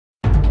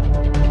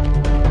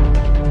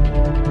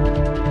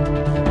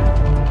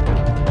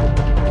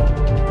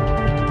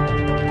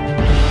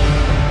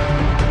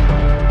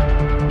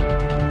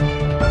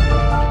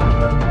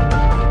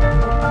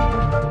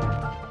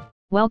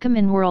Welcome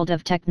in world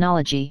of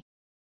technology.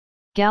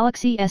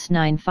 Galaxy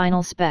S9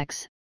 final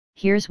specs,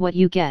 here's what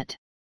you get.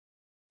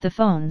 The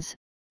phones,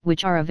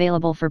 which are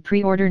available for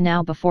pre-order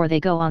now before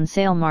they go on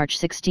sale March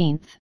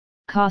 16th,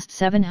 cost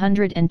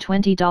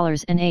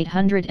 $720 and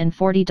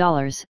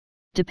 $840,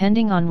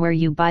 depending on where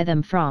you buy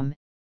them from,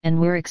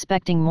 and we're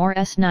expecting more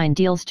S9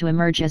 deals to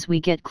emerge as we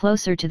get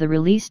closer to the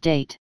release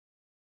date.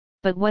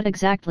 But what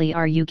exactly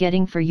are you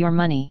getting for your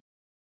money?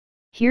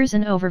 Here's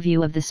an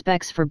overview of the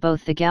specs for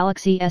both the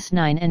Galaxy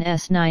S9 and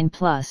S9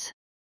 Plus.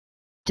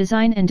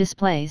 Design and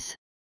displays.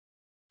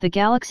 The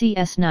Galaxy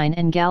S9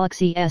 and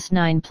Galaxy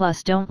S9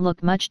 Plus don't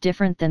look much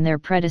different than their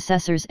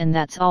predecessors, and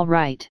that's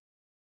alright.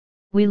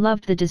 We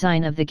loved the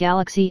design of the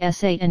Galaxy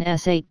S8 and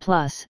S8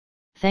 Plus,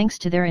 thanks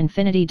to their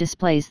infinity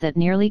displays that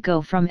nearly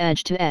go from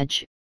edge to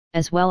edge,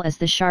 as well as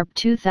the sharp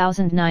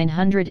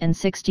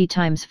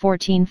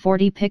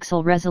 2960x1440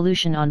 pixel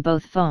resolution on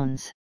both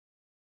phones.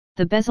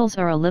 The bezels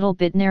are a little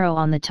bit narrow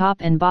on the top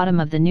and bottom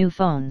of the new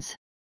phones.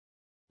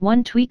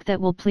 One tweak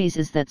that will please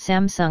is that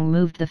Samsung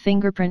moved the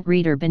fingerprint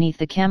reader beneath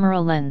the camera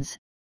lens,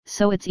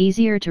 so it's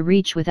easier to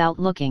reach without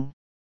looking.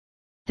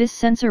 This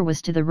sensor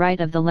was to the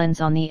right of the lens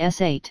on the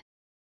S8.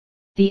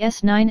 The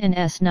S9 and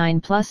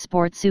S9 Plus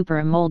sport Super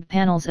AMOLED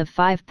panels of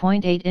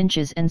 5.8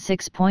 inches and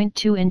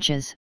 6.2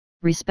 inches,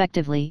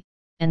 respectively,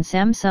 and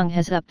Samsung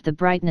has upped the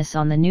brightness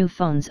on the new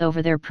phones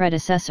over their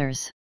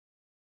predecessors.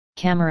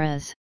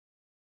 Cameras.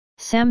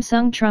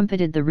 Samsung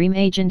trumpeted the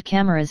reimagined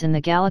cameras in the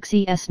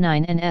Galaxy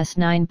S9 and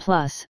S9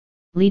 Plus,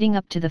 leading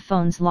up to the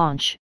phone's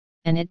launch,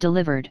 and it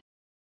delivered.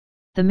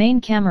 The main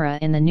camera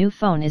in the new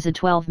phone is a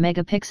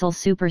 12-megapixel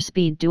super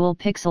speed dual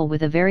pixel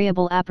with a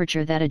variable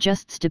aperture that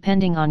adjusts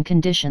depending on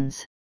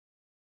conditions.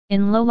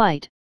 In low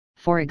light,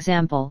 for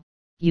example,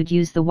 you'd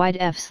use the wide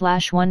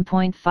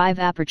f/1.5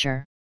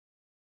 aperture.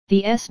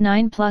 The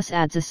S9 Plus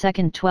adds a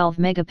second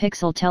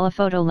 12-megapixel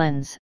telephoto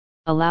lens,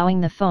 allowing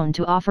the phone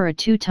to offer a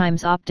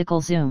 2x optical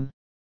zoom.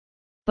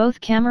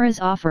 Both cameras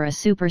offer a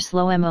super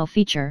slow MO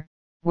feature,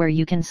 where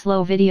you can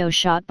slow video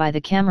shot by the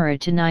camera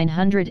to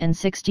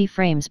 960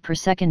 frames per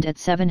second at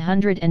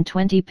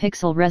 720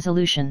 pixel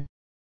resolution.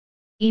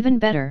 Even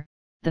better,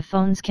 the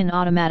phones can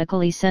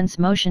automatically sense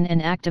motion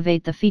and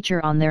activate the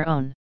feature on their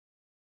own.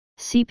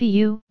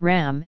 CPU,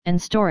 RAM,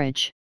 and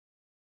storage.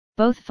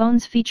 Both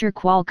phones feature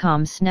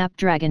Qualcomm's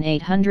Snapdragon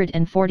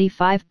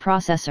 845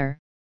 processor,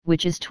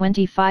 which is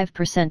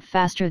 25%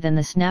 faster than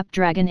the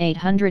Snapdragon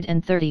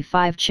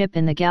 835 chip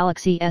in the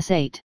Galaxy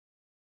S8.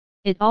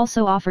 It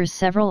also offers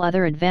several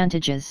other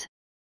advantages.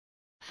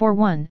 For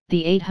one,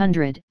 the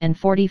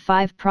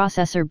 845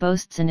 processor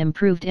boasts an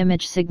improved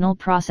image signal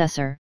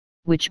processor,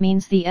 which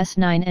means the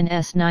S9 and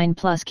S9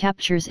 Plus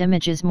captures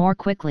images more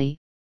quickly,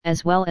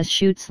 as well as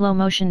shoots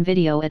slow-motion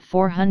video at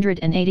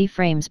 480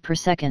 frames per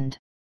second.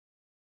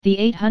 The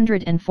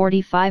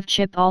 845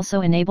 chip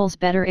also enables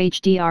better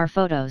HDR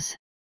photos.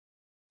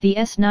 The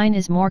S9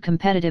 is more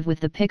competitive with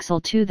the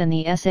Pixel 2 than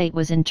the S8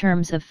 was in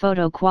terms of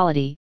photo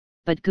quality,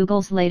 but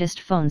Google's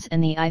latest phones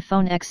and the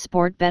iPhone X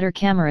sport better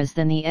cameras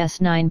than the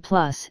S9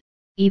 Plus,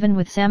 even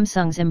with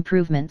Samsung's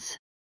improvements.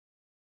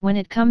 When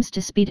it comes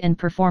to speed and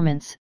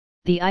performance,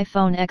 the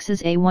iPhone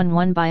X's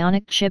A11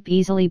 Bionic chip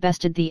easily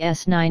bested the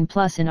S9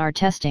 Plus in our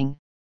testing,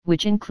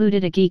 which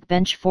included a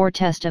Geekbench 4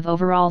 test of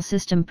overall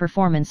system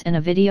performance and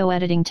a video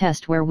editing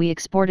test where we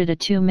exported a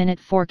 2-minute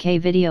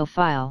 4K video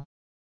file.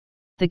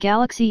 The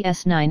Galaxy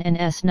S9 and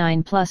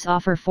S9 Plus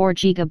offer 4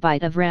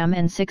 GB of RAM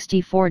and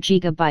 64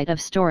 GB of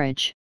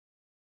storage.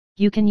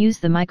 You can use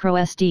the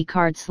microSD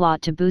card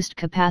slot to boost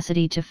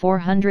capacity to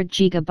 400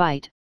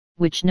 GB,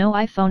 which no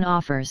iPhone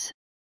offers.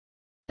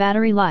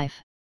 Battery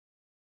life.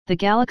 The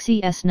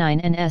Galaxy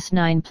S9 and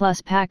S9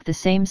 Plus pack the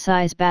same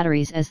size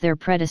batteries as their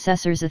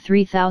predecessors, a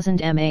 3000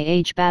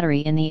 mAh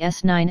battery in the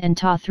S9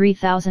 and a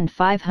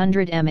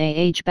 3500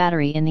 mAh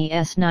battery in the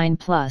S9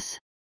 Plus.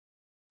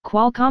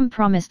 Qualcomm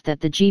promised that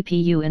the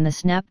GPU in the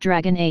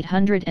Snapdragon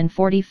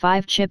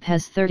 845 chip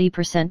has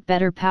 30%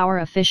 better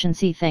power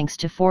efficiency thanks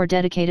to 4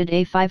 dedicated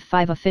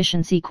A55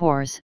 efficiency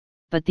cores,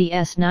 but the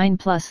S9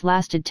 Plus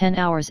lasted 10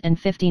 hours and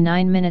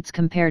 59 minutes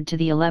compared to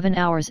the 11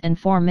 hours and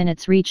 4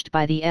 minutes reached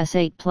by the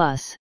S8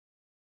 Plus.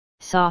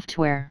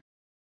 Software.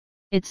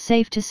 It's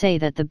safe to say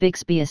that the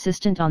Bixby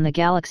assistant on the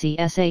Galaxy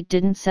S8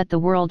 didn't set the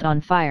world on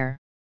fire.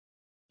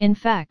 In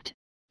fact,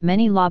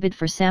 many lobbied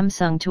for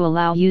Samsung to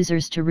allow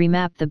users to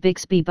remap the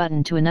Bixby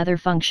button to another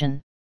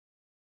function.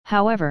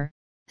 However,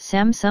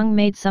 Samsung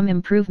made some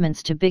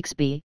improvements to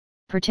Bixby,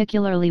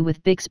 particularly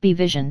with Bixby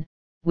Vision,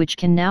 which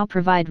can now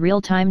provide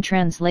real-time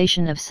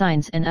translation of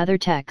signs and other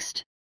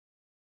text.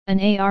 An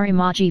AR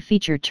Emoji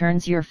feature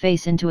turns your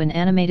face into an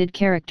animated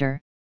character,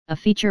 a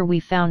feature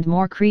we found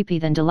more creepy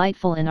than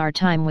delightful in our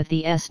time with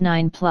the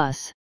S9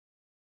 Plus.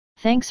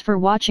 Thanks for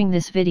watching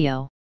this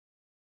video.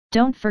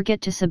 Don't forget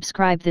to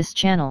subscribe this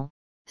channel.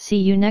 See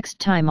you next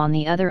time on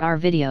the other AR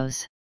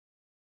videos.